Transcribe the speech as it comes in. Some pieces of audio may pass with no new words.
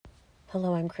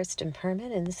Hello, I'm Kristen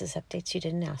Perman, and this is Updates You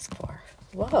Didn't Ask For.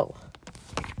 Whoa.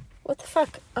 What the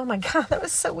fuck? Oh my God, that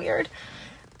was so weird.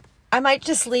 I might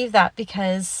just leave that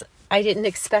because I didn't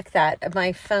expect that.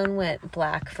 My phone went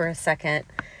black for a second,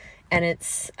 and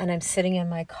I'm sitting in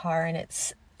my car, and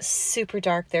it's super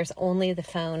dark. There's only the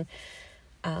phone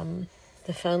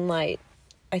light.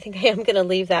 I think I am going to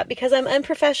leave that because I'm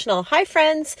unprofessional. Hi,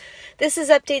 friends. This is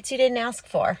Updates You Didn't Ask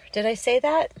For. Did I say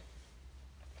that?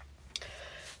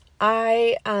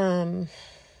 I don't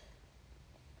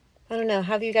know.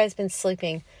 How have you guys been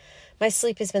sleeping? My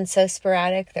sleep has been so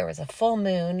sporadic. There was a full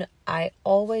moon. I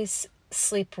always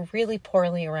sleep really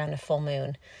poorly around a full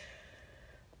moon.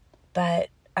 But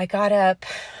I got up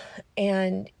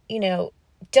and,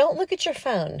 don't look at your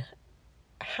phone.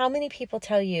 How many people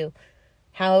tell you?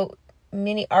 How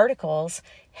many articles?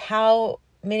 How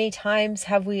many times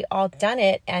have we all done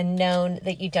it and known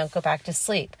that you don't go back to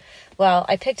sleep? Well,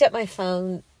 I picked up my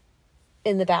phone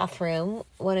in the bathroom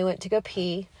when I went to go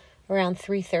pee around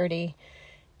 3:30,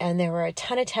 and there were a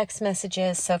ton of text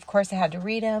messages, so of course I had to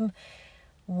read them.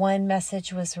 One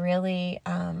message was really,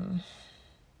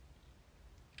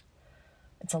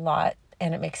 it's a lot,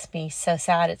 and it makes me so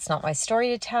sad. It's not my story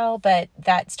to tell, but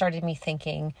that started me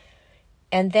thinking.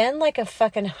 And then, like a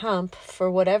fucking hump,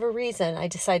 for whatever reason, I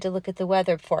decided to look at the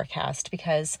weather forecast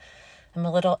because I'm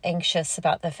a little anxious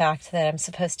about the fact that I'm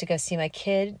supposed to go see my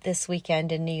kid this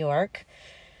weekend in New York.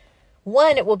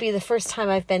 One, it will be the first time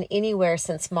I've been anywhere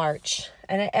since March.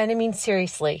 And I mean,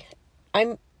 seriously,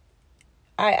 I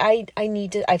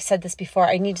need to, I've said this before,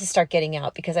 I need to start getting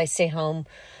out because I stay home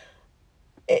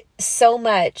so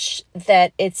much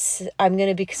that I'm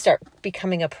going to start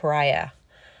becoming a pariah.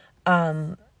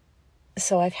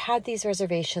 So I've had these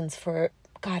reservations for,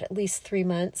 God, at least 3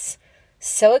 months.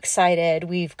 So excited.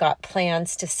 We've got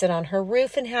plans to sit on her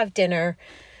roof and have dinner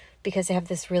because I have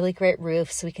this really great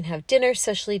roof so we can have dinner,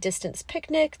 socially distanced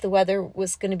picnic. The weather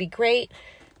was going to be great.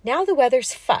 Now the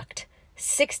weather's fucked.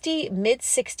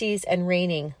 Mid-60s and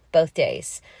raining both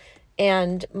days.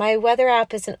 And my weather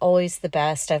app isn't always the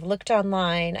best. I've looked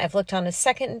online. I've looked on a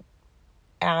second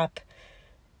app,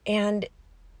 and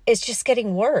it's just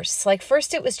getting worse. Like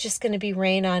first it was just going to be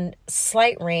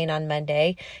slight rain on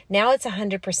Monday. Now it's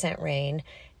 100% rain.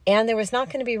 And there was not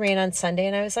going to be rain on Sunday.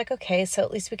 And I was like, okay, so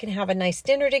at least we can have a nice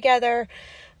dinner together.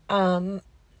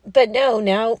 But no,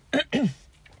 now,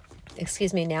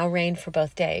 now rain for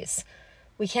both days.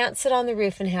 We can't sit on the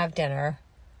roof and have dinner.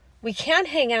 We can't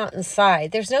hang out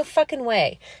inside. There's no fucking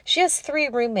way. She has 3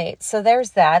 roommates, so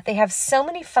there's that. They have so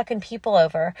many fucking people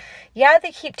over. Yeah,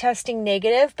 they keep testing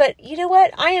negative, but you know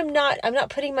what? I'm not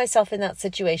putting myself in that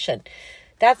situation.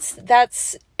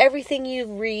 That's everything you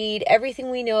read,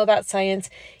 everything we know about science.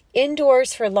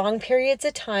 Indoors for long periods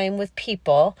of time with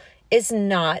people is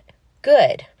not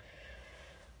good.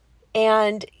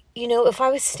 And, if I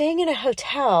was staying in a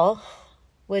hotel,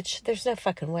 which there's no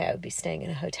fucking way I would be staying in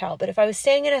a hotel. But if I was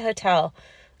staying in a hotel,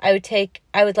 I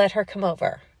would let her come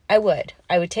over. I would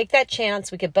take that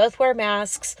chance. We could both wear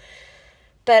masks.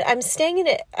 But I'm staying in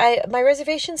it. My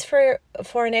reservation's for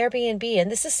an Airbnb,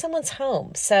 and this is someone's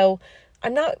home. So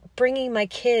I'm not bringing my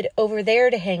kid over there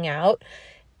to hang out.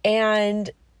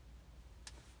 And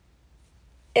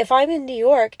if I'm in New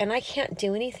York and I can't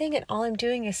do anything and all I'm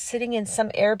doing is sitting in some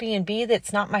Airbnb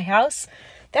that's not my house,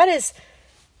 that is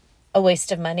a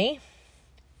waste of money,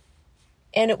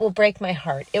 and it will break my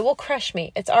heart. It will crush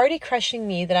me. It's already crushing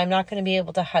me that I'm not going to be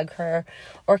able to hug her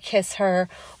or kiss her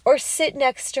or sit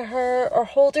next to her or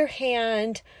hold her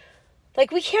hand.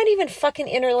 Like, we can't even fucking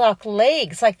interlock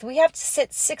legs. Like, we have to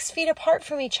sit 6 feet apart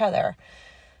from each other.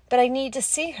 But I need to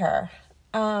see her.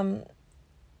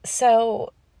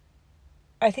 So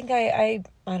I think I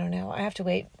don't know. I have to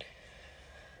wait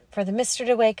for the mister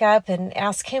to wake up and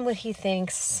ask him what he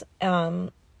thinks.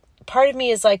 Part of me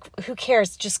is like, who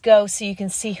cares? Just go so you can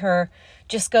see her.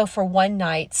 Just go for one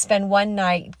night. Spend one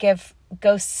night.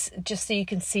 Go just so you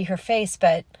can see her face.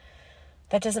 But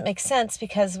that doesn't make sense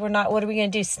because what are we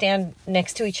going to do? Stand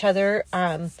next to each other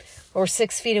or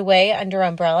 6 feet away under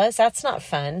umbrellas? That's not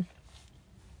fun.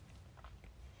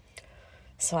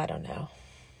 So I don't know.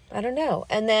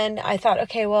 And then I thought,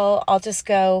 okay, well, I'll just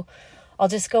go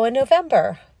in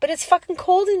November. But it's fucking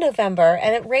cold in November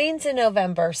and it rains in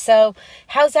November. So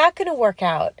how's that going to work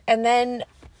out? And then,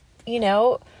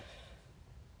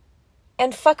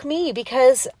 and fuck me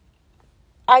because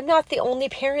I'm not the only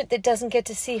parent that doesn't get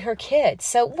to see her kid.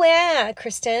 So,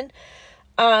 Kristen.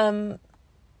 But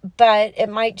it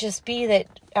might just be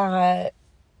that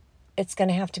it's going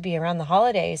to have to be around the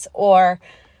holidays, or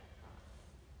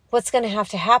what's going to have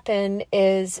to happen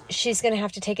is she's going to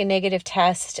have to take a negative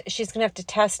test. She's going to have to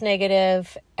test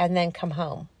negative and then come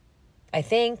home. I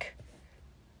think.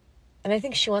 And I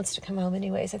think she wants to come home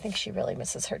anyways. I think she really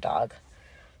misses her dog.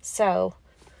 So,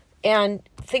 and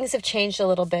things have changed a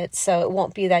little bit, so it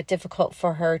won't be that difficult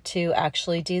for her to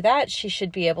actually do that. She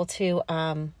should be able to,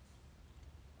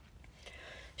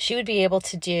 she would be able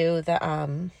to do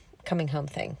the coming home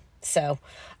thing. So,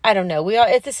 I don't know.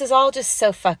 This is all just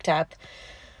so fucked up.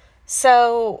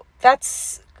 So,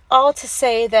 that's all to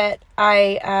say that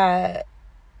I've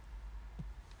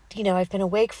been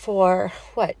awake for,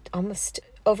 almost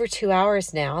over 2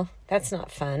 hours now. That's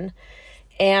not fun.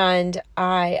 And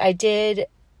I did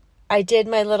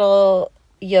my little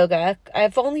yoga.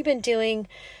 I've only been doing,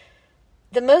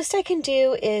 the most I can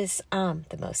do is, I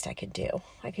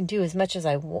can do as much as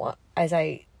I want,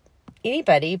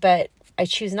 anybody, but I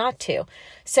choose not to.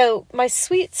 So my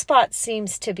sweet spot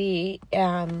seems to be,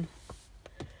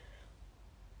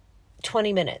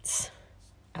 20 minutes.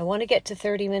 I want to get to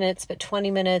 30 minutes, but 20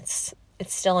 minutes,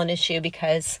 it's still an issue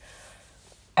because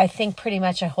I think pretty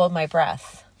much I hold my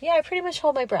breath. Yeah, I pretty much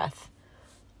hold my breath.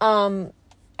 And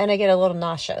I get a little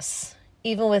nauseous,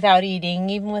 even without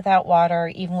eating, even without water,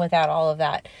 even without all of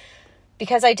that.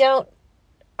 Because I've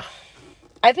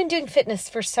been doing fitness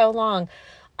for so long.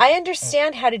 I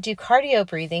understand how to do cardio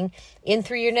breathing, in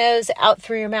through your nose, out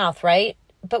through your mouth, right?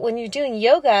 But when you're doing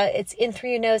yoga, it's in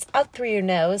through your nose, out through your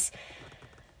nose.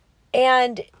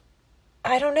 And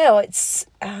I don't know, it's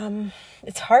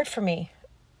hard for me,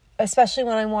 especially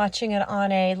when I'm watching it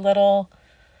on a little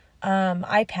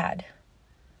iPad.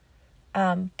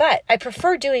 But I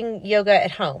prefer doing yoga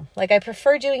at home. Like, I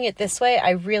prefer doing it this way. I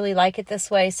really like it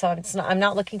this way. So I'm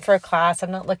not looking for a class.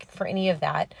 I'm not looking for any of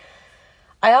that.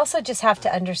 I also just have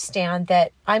to understand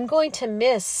that I'm going to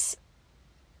miss,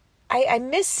 I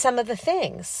miss some of the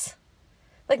things.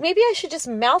 Like, maybe I should just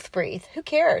mouth breathe. Who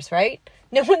cares, right?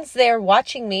 No one's there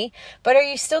watching me, but are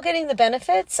you still getting the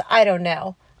benefits? I don't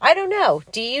know.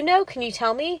 Do you know? Can you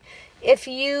tell me? If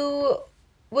you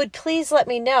would please let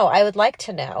me know. I would like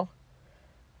to know.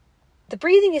 The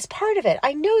breathing is part of it.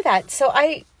 I know that. So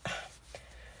I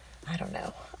don't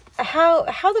know.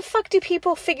 How the fuck do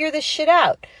people figure this shit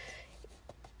out?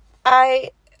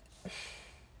 They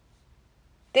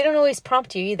don't always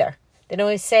prompt you either. They don't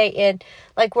always say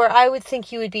like where I would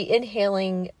think you would be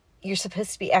inhaling, you're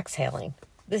supposed to be exhaling.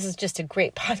 This is just a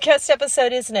great podcast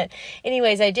episode, isn't it?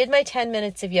 Anyways, I did my 10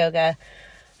 minutes of yoga.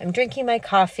 I'm drinking my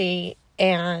coffee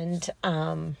and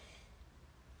I'm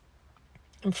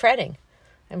fretting.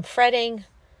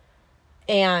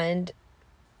 And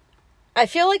I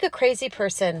feel like a crazy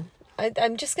person.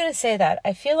 I'm just going to say that.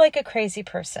 I feel like a crazy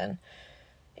person.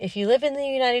 If you live in the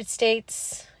United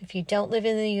States, if you don't live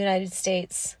in the United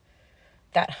States,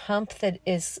 that hump that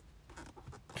is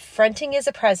fronting as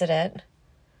a president,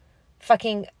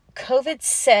 fucking COVID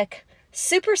sick,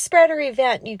 super spreader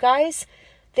event, you guys,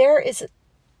 there is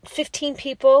 15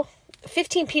 people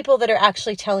that are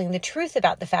actually telling the truth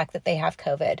about the fact that they have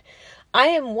COVID. I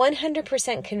am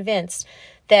 100% convinced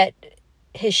that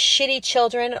his shitty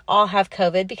children all have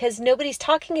COVID because nobody's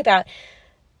talking about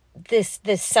this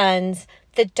sons,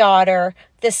 the daughter,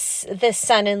 this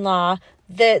son-in-law,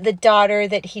 the daughter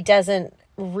that he doesn't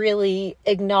really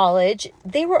acknowledge.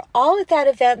 They were all at that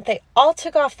event. They all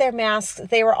took off their masks.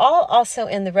 They were all also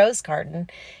in the Rose Garden.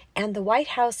 And the White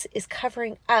House is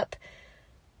covering up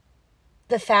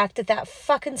the fact that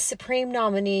fucking Supreme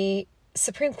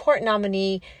Court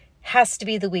nominee has to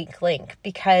be the weak link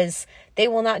because they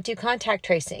will not do contact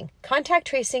tracing. Contact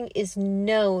tracing is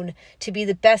known to be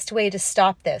the best way to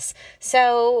stop this.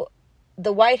 So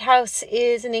the White House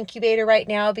is an incubator right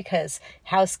now because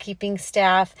housekeeping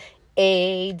staff,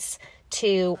 aides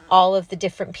to all of the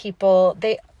different people,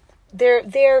 there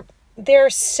are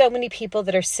so many people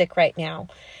that are sick right now.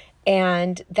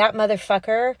 And that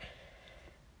motherfucker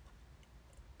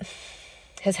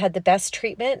has had the best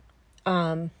treatment.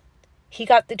 He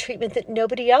got the treatment that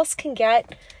nobody else can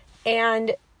get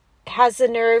and has the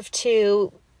nerve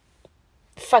to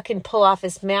fucking pull off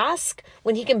his mask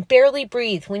when he can barely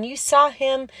breathe. When you saw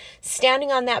him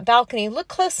standing on that balcony, look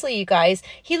closely, you guys.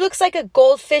 He looks like a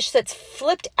goldfish that's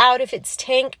flipped out of its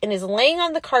tank and is laying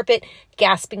on the carpet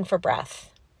gasping for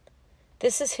breath.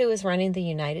 This is who is running the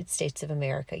United States of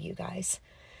America, you guys.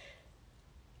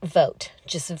 Vote.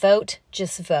 Just vote.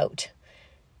 Just vote.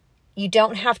 You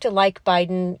don't have to like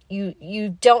Biden.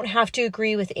 You don't have to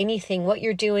agree with anything. What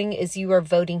you're doing is you are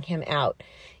voting him out.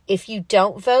 If you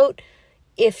don't vote,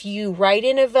 if you write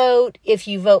in a vote, if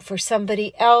you vote for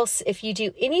somebody else, if you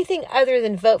do anything other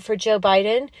than vote for Joe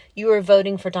Biden, you are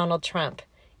voting for Donald Trump.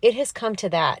 It has come to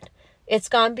that. It's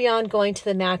gone beyond going to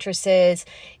the mattresses.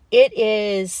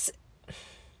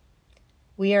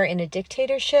 We are in a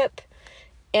dictatorship.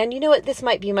 And you know what? This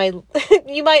might be my,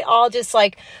 you might all just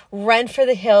like run for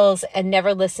the hills and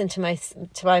never listen to my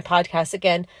podcast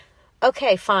again.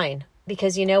 Okay, fine.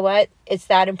 Because you know what? It's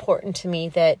that important to me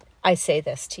that I say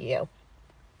this to you.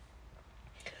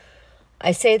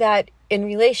 I say that in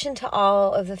relation to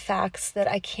all of the facts that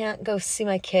I can't go see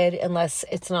my kid unless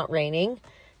it's not raining,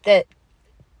 that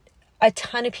a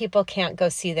ton of people can't go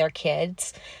see their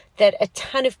kids, that a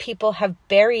ton of people have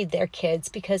buried their kids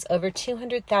because over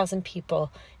 200,000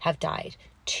 people have died.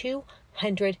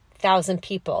 200,000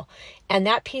 people. And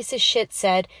that piece of shit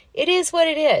said, it is what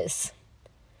it is.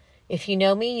 If you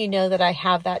know me, you know that I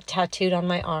have that tattooed on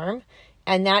my arm,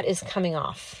 and that is coming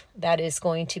off. That is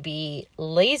going to be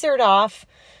lasered off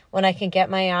when I can get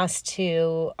my ass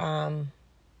to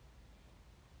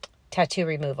tattoo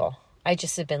removal. I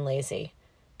just have been lazy.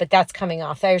 But that's coming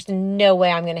off. There's no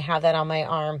way I'm going to have that on my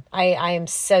arm. I am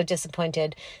so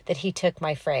disappointed that he took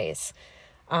my phrase.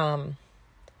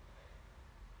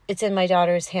 It's in my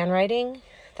daughter's handwriting.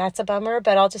 That's a bummer,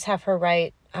 but I'll just have her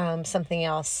write something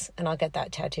else, and I'll get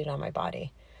that tattooed on my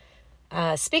body.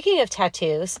 Speaking of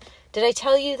tattoos, did I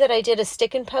tell you that I did a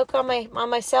stick and poke on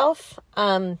myself?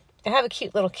 I have a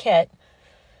cute little kit.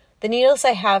 The needles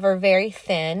I have are very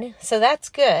thin, so that's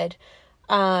good.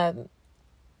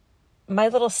 My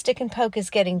little stick and poke is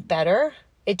getting better.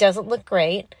 It doesn't look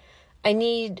great. I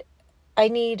need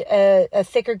a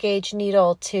thicker gauge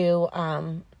needle to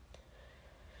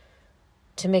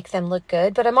make them look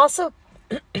good. But I'm also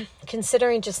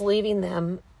considering just leaving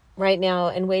them right now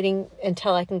and waiting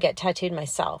until I can get tattooed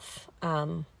myself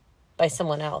by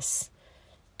someone else.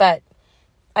 But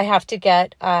I have to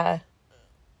get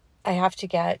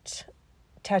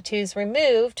tattoos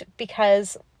removed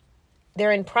because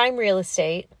they're in prime real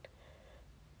estate.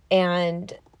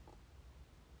 And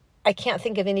I can't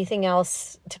think of anything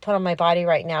else to put on my body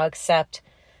right now except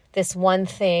this one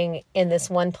thing in this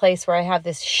one place where I have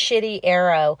this shitty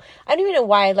arrow. I don't even know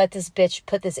why I let this bitch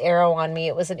put this arrow on me.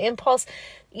 It was an impulse.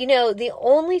 You know, the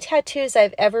only tattoos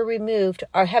I've ever removed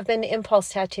have been impulse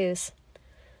tattoos.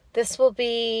 This will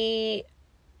be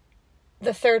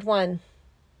the third one.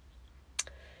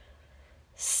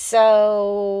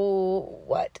 So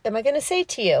what am I going to say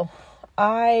to you?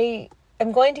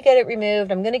 I'm going to get it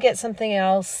removed. I'm going to get something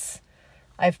else.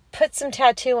 I've put some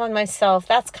tattoo on myself.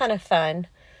 That's kind of fun.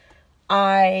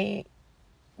 I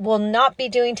will not be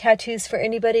doing tattoos for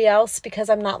anybody else because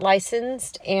I'm not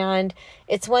licensed. And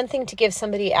it's one thing to give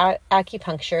somebody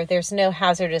acupuncture. There's no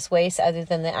hazardous waste other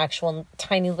than the actual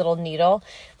tiny little needle.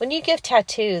 When you give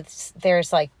tattoos,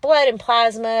 there's like blood and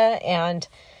plasma, and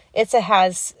it's a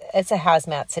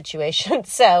hazmat situation.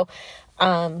 So,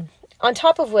 on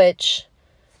top of which,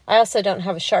 I also don't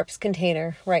have a Sharps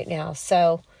container right now,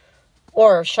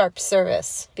 or Sharps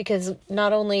service, because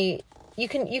not only you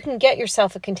can get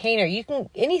yourself a container,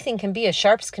 anything can be a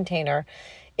Sharps container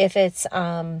if it's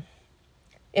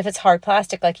hard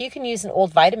plastic. Like you can use an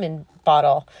old vitamin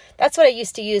bottle. That's what I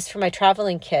used to use for my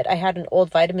traveling kit. I had an old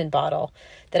vitamin bottle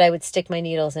that I would stick my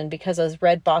needles in because those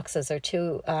red boxes are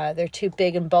they're too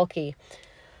big and bulky.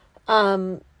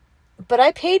 But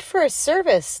I paid for a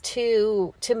service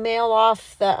to mail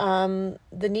off the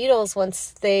needles once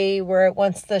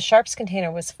the Sharps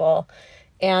container was full,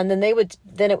 and then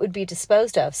it would be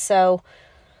disposed of. So,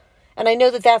 and I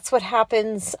know that that's what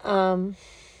happens in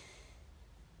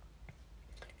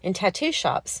tattoo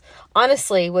shops.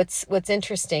 Honestly, what's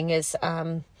interesting is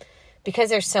because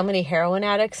there's so many heroin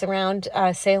addicts around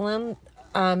Salem,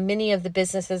 many of the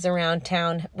businesses around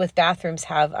town with bathrooms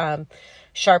have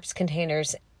Sharps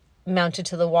containers mounted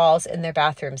to the walls in their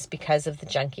bathrooms because of the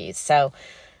junkies. So,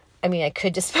 I mean, I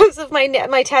could dispose of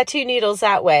my tattoo needles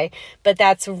that way, but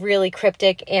that's really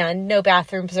cryptic, and no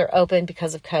bathrooms are open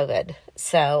because of COVID.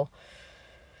 So,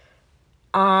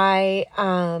 I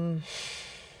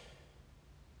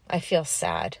feel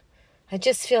sad. I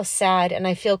just feel sad, and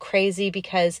I feel crazy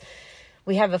because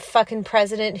we have a fucking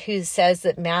president who says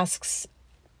that masks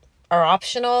are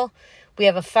optional. We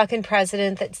have a fucking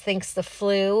president that thinks the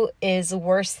flu is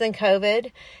worse than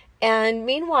COVID. And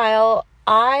meanwhile,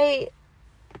 I'm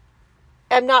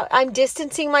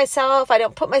distancing myself. I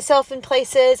don't put myself in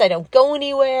places. I don't go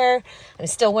anywhere. I'm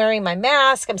still wearing my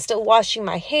mask. I'm still washing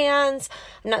my hands.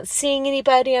 I'm not seeing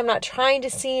anybody. I'm not trying to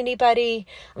see anybody.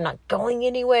 I'm not going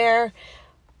anywhere.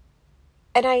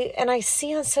 And I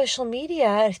see on social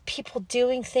media people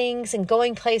doing things and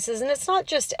going places, and it's not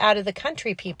just out of the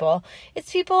country people.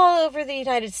 It's people all over the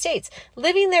United States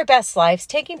living their best lives,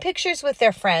 taking pictures with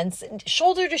their friends,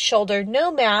 shoulder to shoulder, no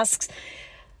masks.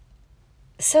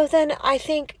 So then I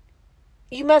think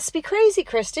you must be crazy,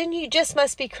 Kristen. You just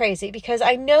must be crazy, because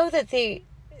I know that the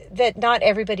that not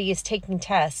everybody is taking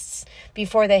tests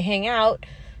before they hang out.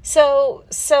 So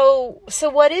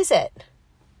what is it?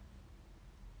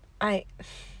 I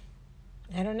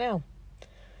don't know.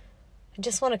 I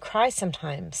just want to cry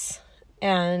sometimes.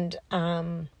 And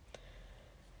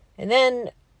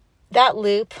then that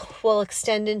loop will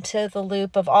extend into the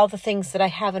loop of all the things that I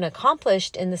haven't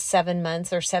accomplished in the 7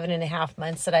 months or 7.5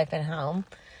 months that I've been home.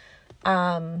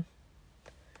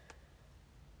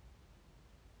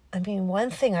 One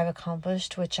thing I've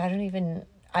accomplished, which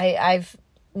I've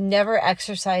never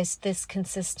exercised this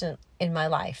consistent in my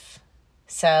life.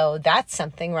 So that's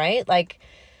something, right? Like,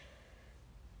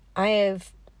 I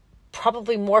have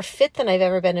probably more fit than I've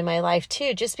ever been in my life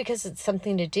too, just because it's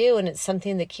something to do and it's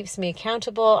something that keeps me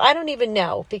accountable. I don't even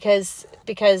know because,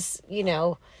 I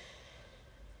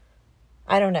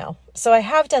don't know. So I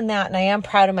have done that, and I am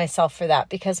proud of myself for that,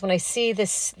 because when I see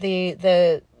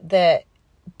the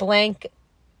blank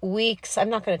weeks, I'm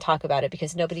not going to talk about it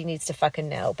because nobody needs to fucking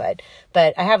know, but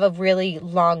I have a really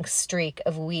long streak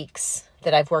of weeks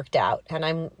that I've worked out, and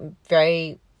I'm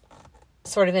very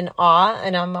sort of in awe,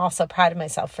 and I'm also proud of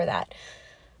myself for that.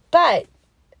 But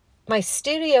my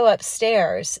studio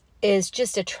upstairs is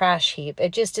just a trash heap.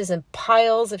 It just is in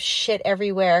piles of shit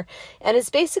everywhere, and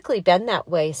it's basically been that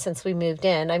way since we moved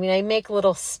in. I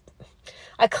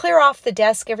clear off the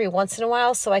desk every once in a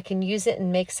while so I can use it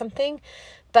and make something,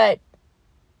 but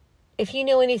if you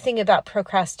know anything about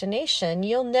procrastination,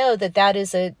 you'll know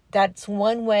that's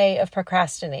one way of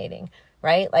procrastinating,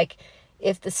 right? Like,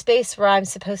 if the space where I'm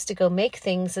supposed to go make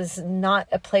things is not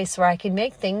a place where I can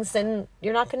make things, then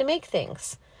you're not going to make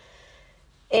things.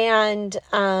 And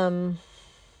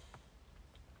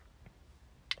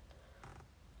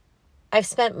I've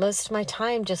spent most of my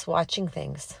time just watching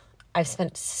things. I've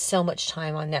spent so much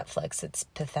time on Netflix. It's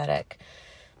pathetic.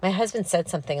 My husband said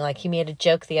something like, he made a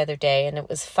joke the other day and it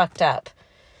was fucked up.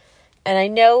 And I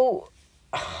know,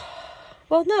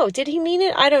 well, no, did he mean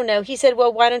it? I don't know. He said,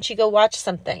 well, why don't you go watch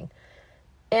something?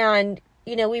 And,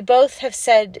 we both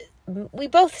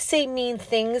say mean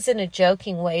things in a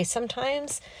joking way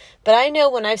sometimes, but I know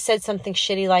when I've said something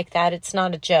shitty like that, it's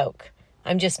not a joke.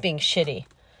 I'm just being shitty.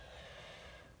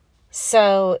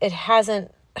 So I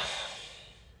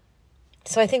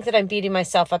think that I'm beating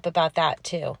myself up about that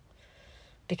too,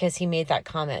 because he made that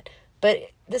comment. But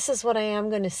this is what I am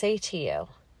going to say to you.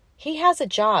 He has a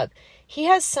job. He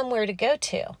has somewhere to go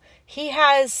to. He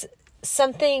has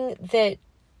something that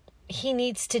he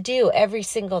needs to do every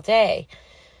single day.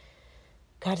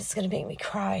 God, it's going to make me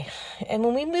cry. And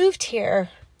when we moved here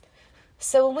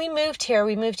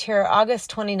August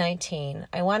 2019.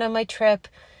 I went on my trip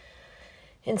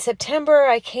in September.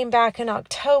 I came back in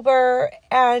October,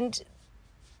 and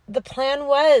the plan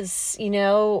was,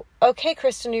 okay,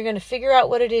 Kristen, you're going to figure out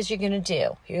what it is you're going to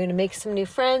do. You're going to make some new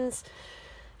friends.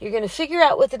 You're going to figure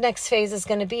out what the next phase is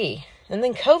going to be. And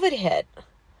then COVID hit.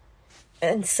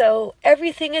 And so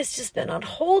everything has just been on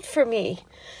hold for me.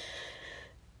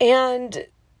 And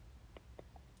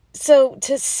so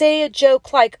to say a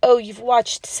joke like, oh, you've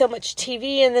watched so much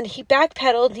TV, and then he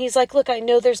backpedaled and he's like, look, I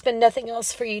know there's been nothing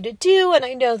else for you to do, and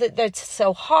I know that that's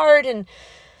so hard,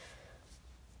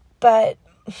 but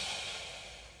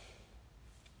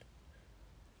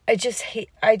I just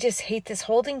hate this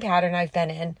holding pattern I've been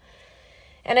in.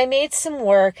 And I made some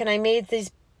work, and I made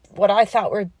these, what I thought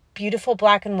were beautiful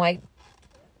black and white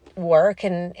work,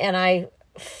 and I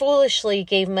foolishly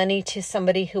gave money to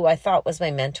somebody who I thought was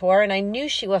my mentor, and I knew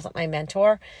she wasn't my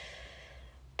mentor,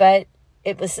 but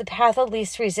it was the path of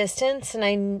least resistance, and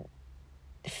I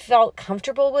felt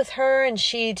comfortable with her, and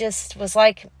she just was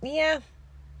like, yeah,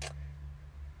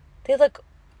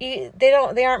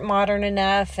 they aren't modern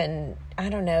enough, and I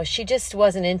don't know, she just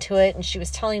wasn't into it, and she was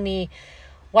telling me,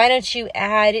 why don't you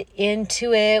add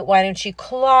into it? Why don't you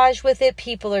collage with it?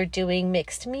 People are doing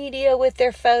mixed media with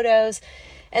their photos.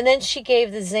 And then she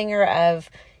gave the zinger of,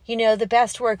 the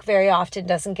best work very often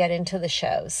doesn't get into the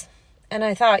shows. And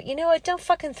I thought, you know what? Don't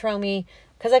fucking throw me,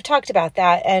 because I've talked about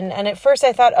that. And at first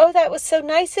I thought, oh, that was so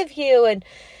nice of you. And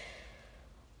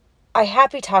I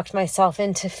happy talked myself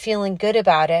into feeling good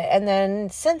about it. And then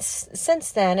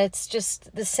since then, it's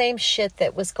just the same shit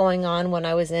that was going on when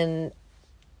I was in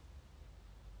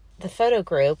the photo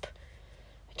group.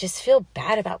 I just feel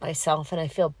bad about myself, and I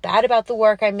feel bad about the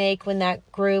work I make when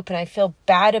that group, and I feel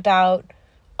bad about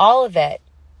all of it.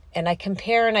 And I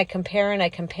compare and I compare and I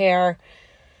compare.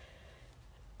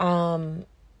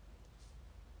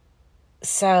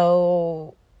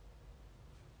 So,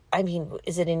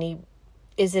 is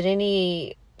it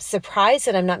any surprise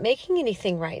that I'm not making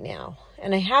anything right now?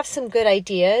 And I have some good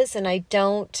ideas, and I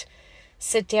don't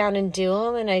sit down and do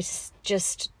them, and I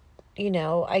just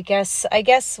I guess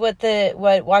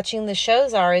what watching the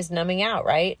shows are is numbing out,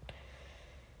 right?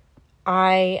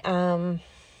 I am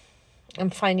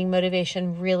finding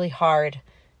motivation really hard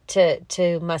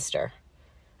to muster.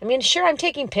 I mean, sure, I'm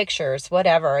taking pictures,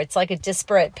 whatever. It's like a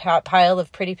disparate pile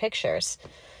of pretty pictures.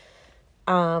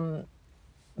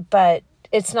 But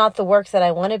it's not the work that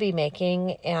I want to be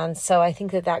making. And so I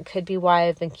think that could be why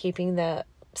I've been keeping the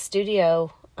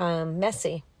studio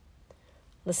messy.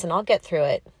 Listen, I'll get through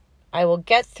it. I will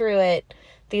get through it.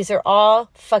 These are all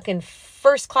fucking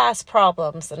first-class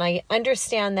problems, and I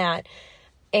understand that.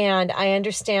 And I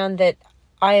understand that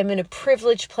I am in a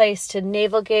privileged place to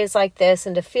navel gaze like this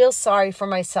and to feel sorry for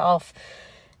myself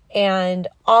and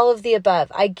all of the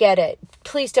above. I get it.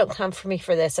 Please don't come for me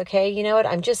for this, okay? You know what?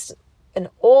 I'm just an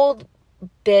old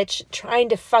bitch trying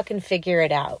to fucking figure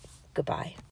it out. Goodbye.